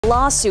A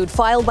lawsuit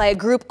filed by a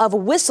group of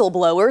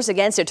whistleblowers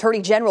against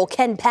Attorney General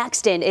Ken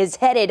Paxton is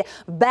headed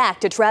back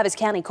to Travis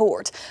County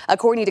Court.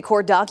 According to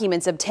court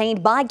documents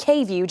obtained by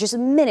KVUE just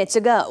minutes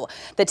ago,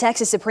 the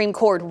Texas Supreme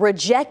Court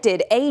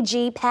rejected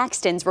AG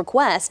Paxton's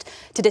request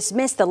to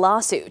dismiss the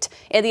lawsuit.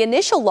 In the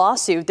initial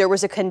lawsuit, there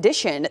was a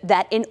condition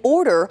that in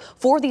order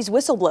for these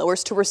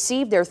whistleblowers to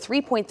receive their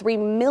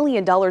 $3.3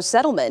 million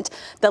settlement,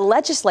 the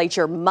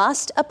legislature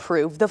must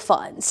approve the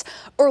funds.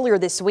 Earlier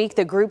this week,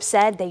 the group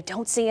said they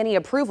don't see any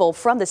approval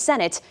from the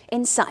Senate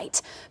in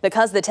sight.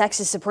 Because the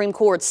Texas Supreme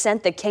Court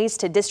sent the case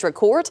to district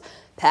court,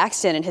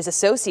 Paxton and his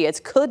associates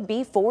could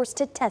be forced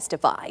to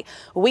testify.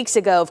 Weeks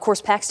ago, of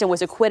course, Paxton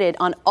was acquitted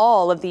on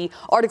all of the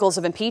articles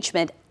of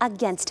impeachment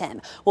against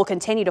him. We'll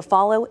continue to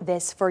follow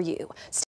this for you.